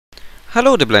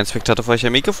Hallo, TheBlindSpectator für euch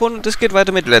am Mikrofon und es geht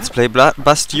weiter mit Let's Play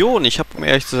Bastion. Ich habe, um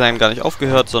ehrlich zu sein, gar nicht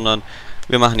aufgehört, sondern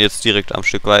wir machen jetzt direkt am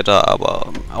Stück weiter, aber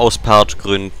aus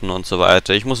Partgründen und so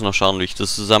weiter. Ich muss noch schauen, wie ich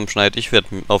das zusammenschneide. Ich werde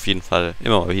auf jeden Fall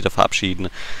immer mal wieder verabschieden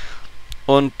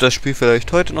und das Spiel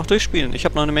vielleicht heute noch durchspielen. Ich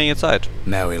habe noch eine Menge Zeit.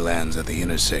 Now he lands at the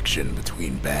intersection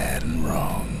between bad and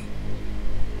wrong.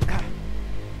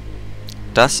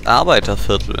 Das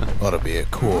Arbeiterviertel. Ought to be a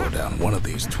core down one of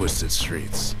these twisted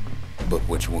streets. But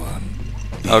which one?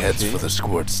 He heads for the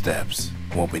squirt steps.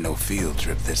 Won't be no field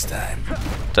trip this time.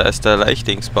 Da ist der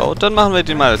Leichtlingsbau. Dann machen wir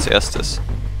den mal als erstes.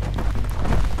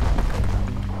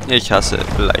 Ich hasse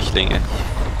Leichtlinge.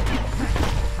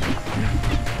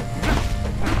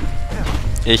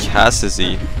 Ich hasse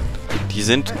sie. Die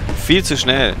sind viel zu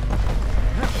schnell.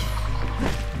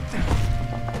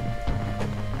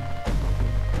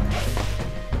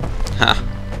 Ha.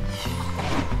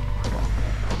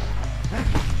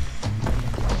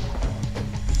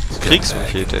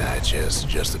 Kriegspakete.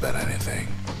 Just about anything.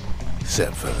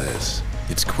 Except for this.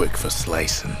 It's quick for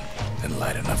slicing and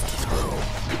light enough to throw.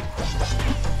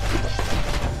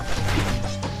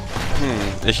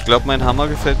 Ich glaube, mein Hammer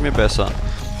gefällt mir besser.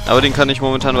 Aber den kann ich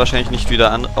momentan wahrscheinlich nicht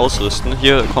wieder ausrüsten.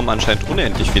 Hier kommen anscheinend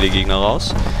unendlich viele Gegner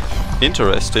raus.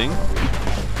 Interesting.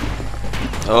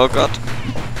 Oh Gott.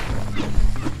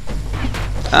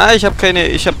 Ah, ich habe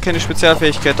keine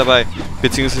Spezialfähigkeit dabei.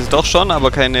 Beziehungsweise doch schon,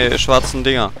 aber keine schwarzen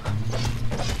Dinger.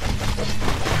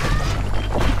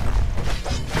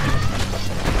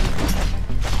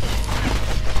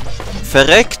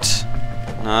 Verreckt!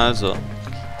 Also,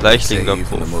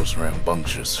 Leichtling-Lockbuch.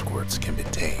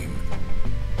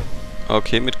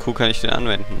 Okay, mit Q kann ich den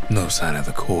anwenden. No sign of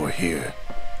the core here.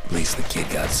 At least the kid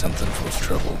got something for his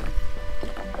trouble.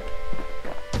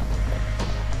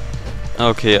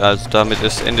 Okay, also damit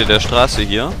ist Ende der Straße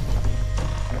hier.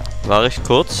 War recht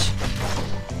kurz.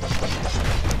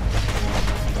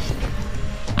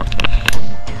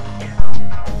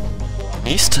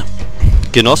 Nächste.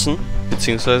 Genossen,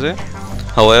 beziehungsweise,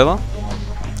 however,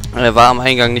 war am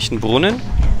Eingang nicht ein Brunnen.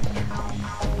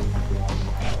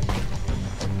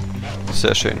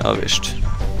 Sehr schön erwischt.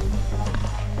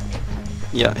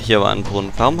 Ja, hier war ein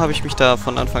Brunnen. Warum habe ich mich da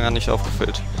von Anfang an nicht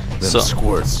aufgefüllt? So.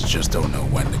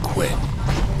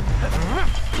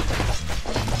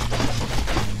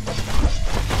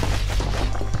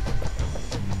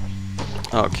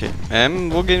 Okay.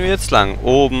 Wo gehen wir jetzt lang?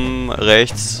 Oben,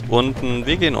 rechts, unten.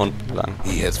 Wir gehen unten lang.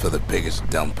 He heads for the biggest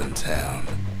dump in town.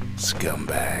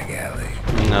 Scumbag alley.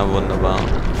 Na wunderbar.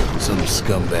 Some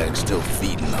scumbag still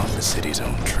feeding off the city's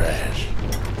own trash.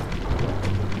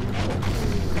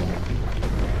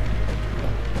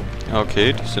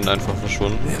 Okay, die sind einfach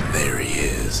verschwunden. And there he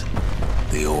is.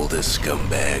 The oldest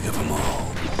scumbag of them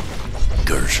all.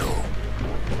 Gershel.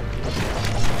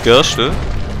 Gershel?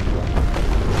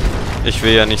 Ich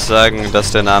will ja nicht sagen, dass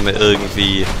der Name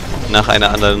irgendwie nach einer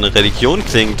anderen Religion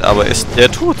klingt, aber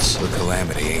er tut's. The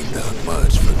calamity ain't done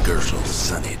much for Gershels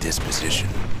sunny disposition.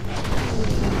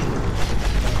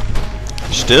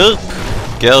 Stirb,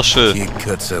 Gershel. Kid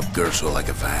cuts up Gershel like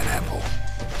a pineapple.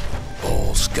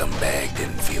 Old scumbag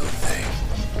didn't feel a thing.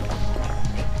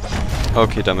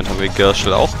 Okay, damit haben wir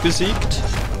Gershel auch besiegt.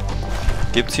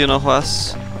 Gibt's hier noch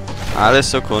was?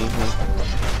 Alles erkunden.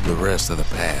 The rest of the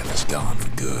path is gone for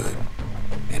good.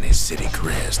 And his city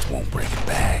crest won't bring it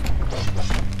back.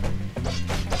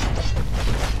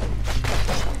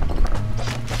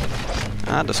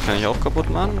 Ah, das kann ich auch kaputt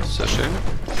machen. Sehr schön.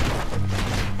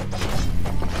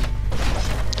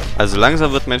 Also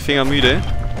langsam wird mein Finger müde.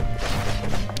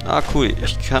 Ah, cool.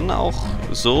 Ich kann auch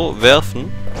so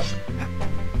werfen.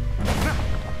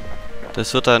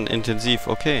 Das wird dann intensiv.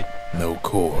 Okay. No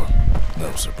core. No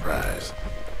surprise.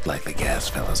 Like the gas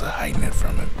fellas are hiding it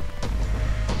from him.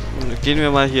 Gehen wir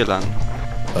mal hier lang.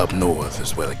 Up north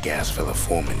is where the gas fella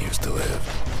foreman used to live,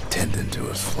 tending to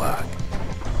his flock.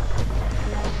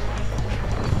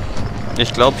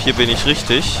 Ich glaube, hier bin ich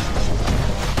richtig.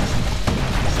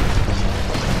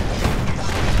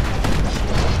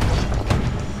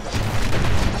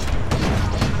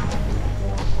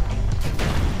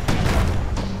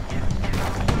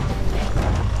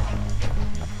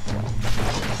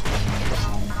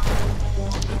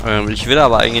 Ich will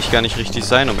aber eigentlich gar nicht richtig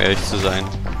sein, um ehrlich zu sein.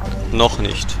 Noch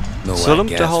nicht.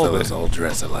 Zerlumpte Haube.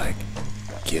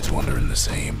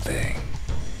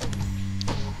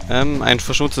 Ein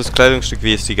verschmutztes Kleidungsstück,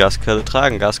 wie es die Gaskerle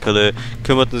tragen. Gaskerle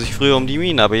kümmerten sich früher um die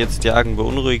Minen, aber jetzt jagen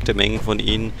beunruhigende Mengen von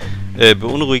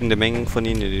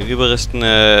ihnen in den Überresten,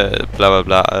 bla bla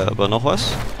bla, aber noch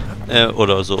was?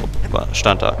 Oder so,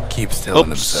 stand da.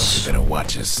 Ups.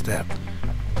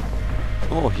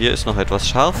 Oh, hier ist noch etwas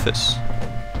Scharfes.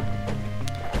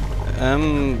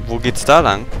 Wo geht's da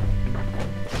lang?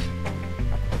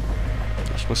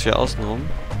 Ich muss hier außen rum.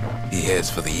 He heads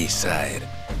for the east side,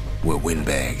 where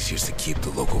windbags used to keep the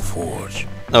local forge.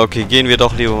 Okay, gehen wir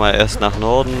doch lieber mal erst nach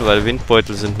Norden, weil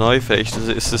Windbeutel sind neu. Vielleicht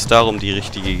ist es darum die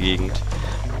richtige Gegend.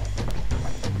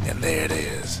 And there it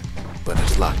is, but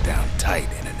it's locked down tight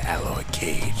in an alloy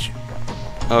cage.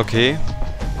 Okay.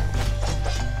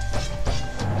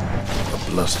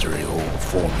 A blustery old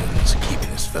foreman's keeping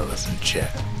his fellas in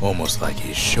check, almost like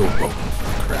he's showboating for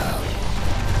the crowd.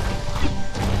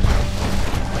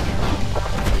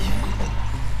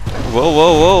 Wow,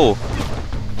 wow, wow.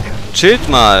 Chillt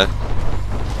mal.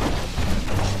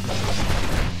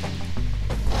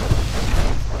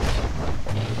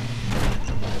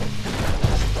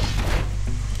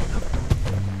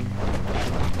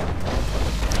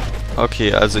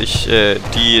 Okay, also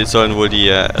die sollen wohl die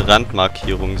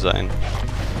Randmarkierung sein.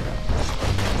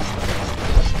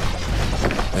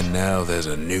 And now there's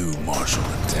a new marshal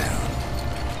in town.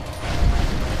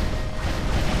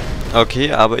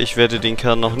 Okay, aber ich werde den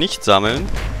Kern noch nicht sammeln.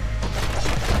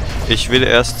 Ich will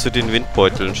erst zu den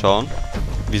Windbeuteln schauen,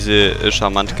 wie sie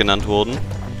charmant genannt wurden.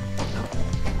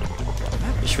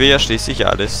 Ich will ja schließlich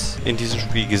alles in diesem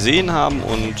Spiel gesehen haben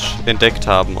und entdeckt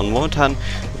haben. Und momentan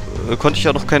konnte ich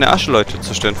auch noch keine Ascheleute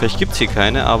zerstören. Vielleicht gibt es hier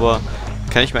keine, aber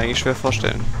kann ich mir eigentlich schwer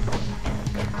vorstellen.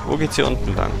 Wo geht's hier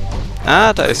unten lang?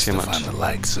 Ah, da ist jemand.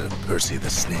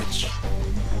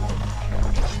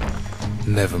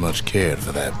 Never much cared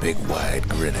for that big wide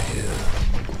grin of his.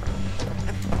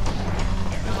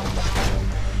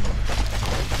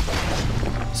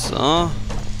 So.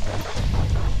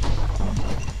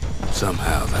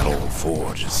 Somehow that old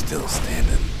forge is still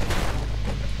standing.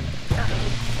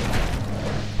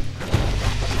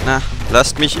 Na,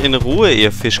 lasst mich in Ruhe,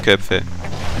 ihr Fischköpfe.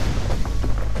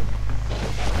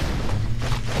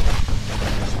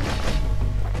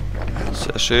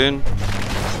 Sehr schön.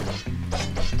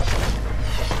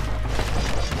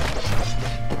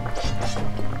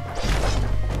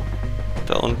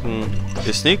 Da unten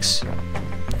ist nix.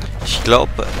 Ich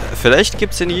glaube, vielleicht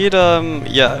gibt es in jeder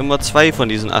ja immer zwei von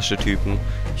diesen Aschetypen.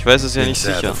 Ich weiß es ja nicht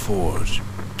sicher.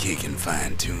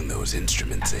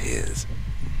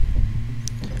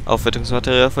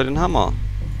 Aufwertungsmaterial für den Hammer.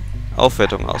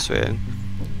 Aufwertung auswählen.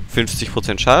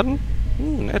 50% Schaden?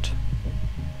 Nett.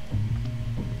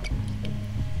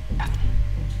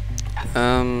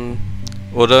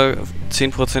 Oder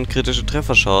 10% kritische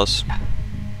Trefferchance.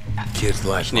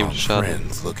 Ich nehme den Schaden.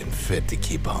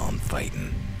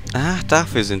 Ach,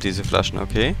 dafür sind diese Flaschen,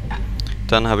 okay.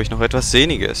 Dann habe ich noch etwas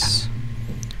Sehniges.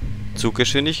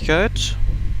 Zuggeschwindigkeit.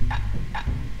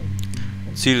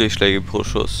 Zielschläge pro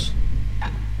Schuss.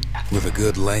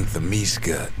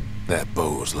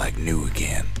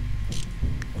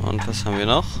 Und was haben wir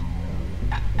noch?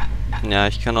 Ja,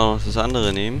 ich kann auch noch das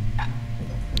andere nehmen.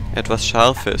 Etwas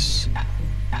Scharfes.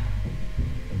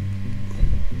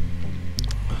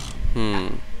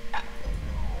 Nehmen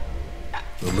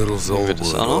wir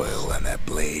das auch noch?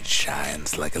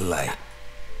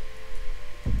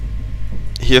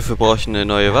 Hierfür brauche ich eine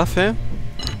neue Waffe.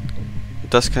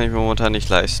 Das kann ich mir momentan nicht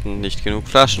leisten. Nicht genug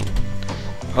Flaschen.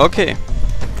 Okay.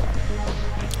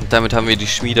 Und damit haben wir die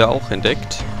Schmiede auch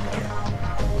entdeckt.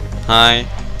 Hi.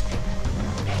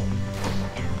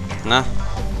 Na.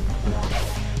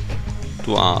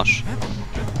 Du Arsch.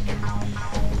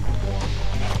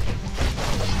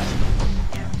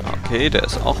 Okay, der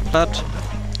ist auch platt.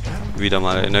 Wieder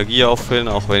mal Energie auffüllen,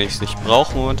 auch wenn ich es nicht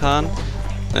brauche momentan.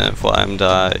 Vor allem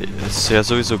da es ja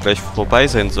sowieso gleich vorbei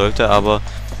sein sollte, aber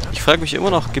ich frage mich immer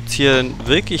noch, gibt es hier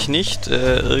wirklich nicht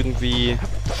irgendwie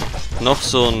noch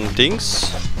so ein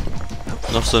Dings?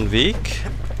 Noch so ein Weg?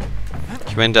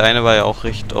 Ich meine, der eine war ja auch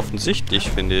recht offensichtlich,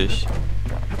 finde ich.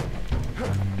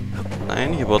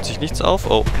 Nein, hier baut sich nichts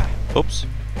auf. Oh, ups.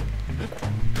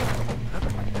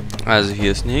 Also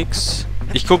hier ist nichts.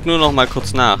 Ich gucke nur noch mal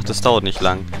kurz nach, das dauert nicht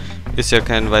lang. Ist ja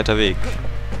kein weiter Weg.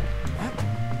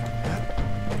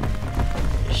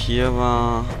 Hier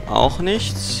war auch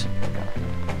nichts.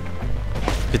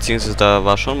 Beziehungsweise da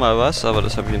war schon mal was, aber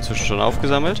das habe ich inzwischen schon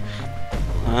aufgesammelt.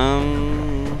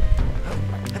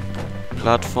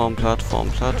 Plattform.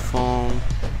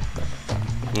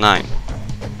 Nein.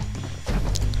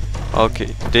 Okay,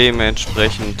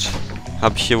 dementsprechend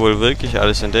habe ich hier wohl wirklich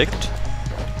alles entdeckt.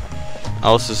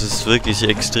 Außer es ist wirklich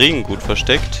extrem gut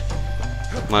versteckt.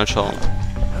 Mal schauen.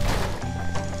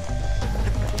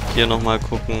 Hier nochmal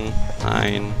gucken.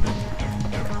 Nein.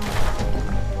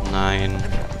 Nein.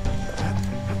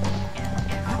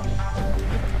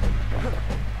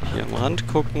 Hier am Rand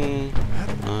gucken.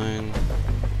 Nein.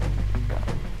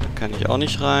 Da kann ich auch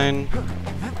nicht rein.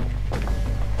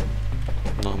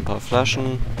 Noch ein paar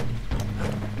Flaschen.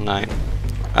 Nein.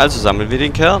 Also sammeln wir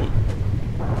den Kern.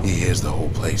 He hears the whole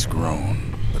place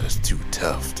groan, but it's too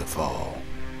tough to fall.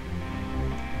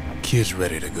 Kid's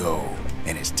ready to go,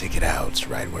 and his ticket out's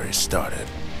right where he started.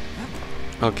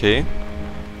 Okay.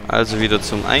 Also wieder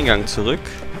zum Eingang zurück.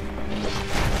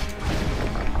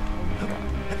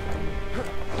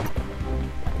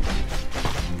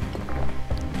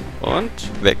 Und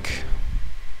weg.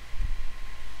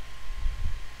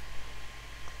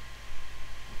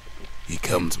 He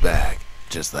comes back,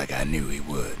 just like I knew he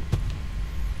would.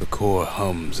 The core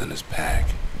hums in his pack.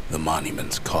 The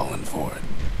monument's calling for it.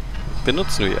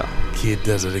 Benutzen wir. Kid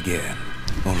does it again.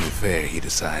 Only fair he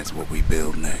decides what we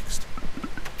build next.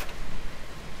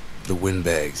 The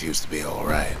windbags used to be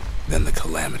alright. Then the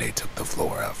calamity took the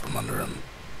floor out from under him.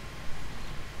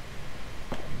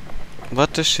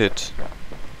 What the shit?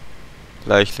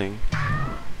 Leichling.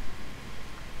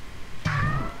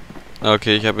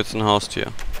 Okay, ich habe jetzt ein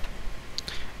Haustier.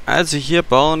 Also hier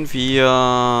bauen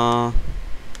wir...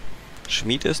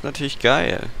 Schmiede ist natürlich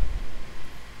geil.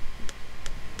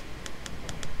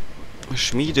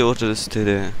 Schmiede oder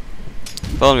Distille.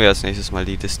 Bauen wir als nächstes mal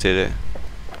die Distille.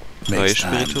 Neue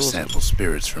Spirituosen.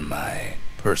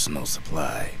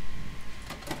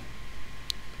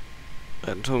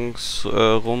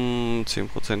 Rum,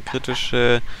 10%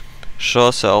 kritische.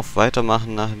 Chance auf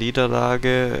Weitermachen nach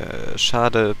Niederlage.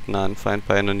 Schadet an Feind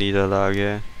bei einer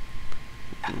Niederlage.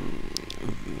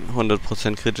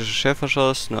 100% kritische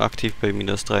Schäferchance, nur aktiv bei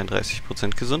minus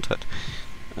 33% Gesundheit.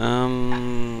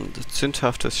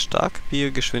 Zündhaftes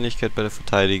Starkbier, Geschwindigkeit bei der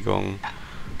Verteidigung.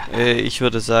 Ich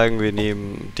würde sagen, wir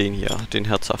nehmen den hier, den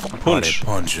herzhaften Punsch.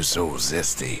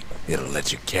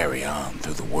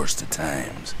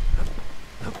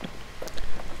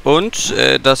 Und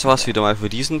das war's wieder mal für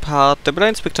diesen Part. Der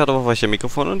TheBlindSpectator war euch am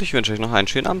Mikrofon und ich wünsche euch noch einen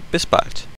schönen Abend. Bis bald.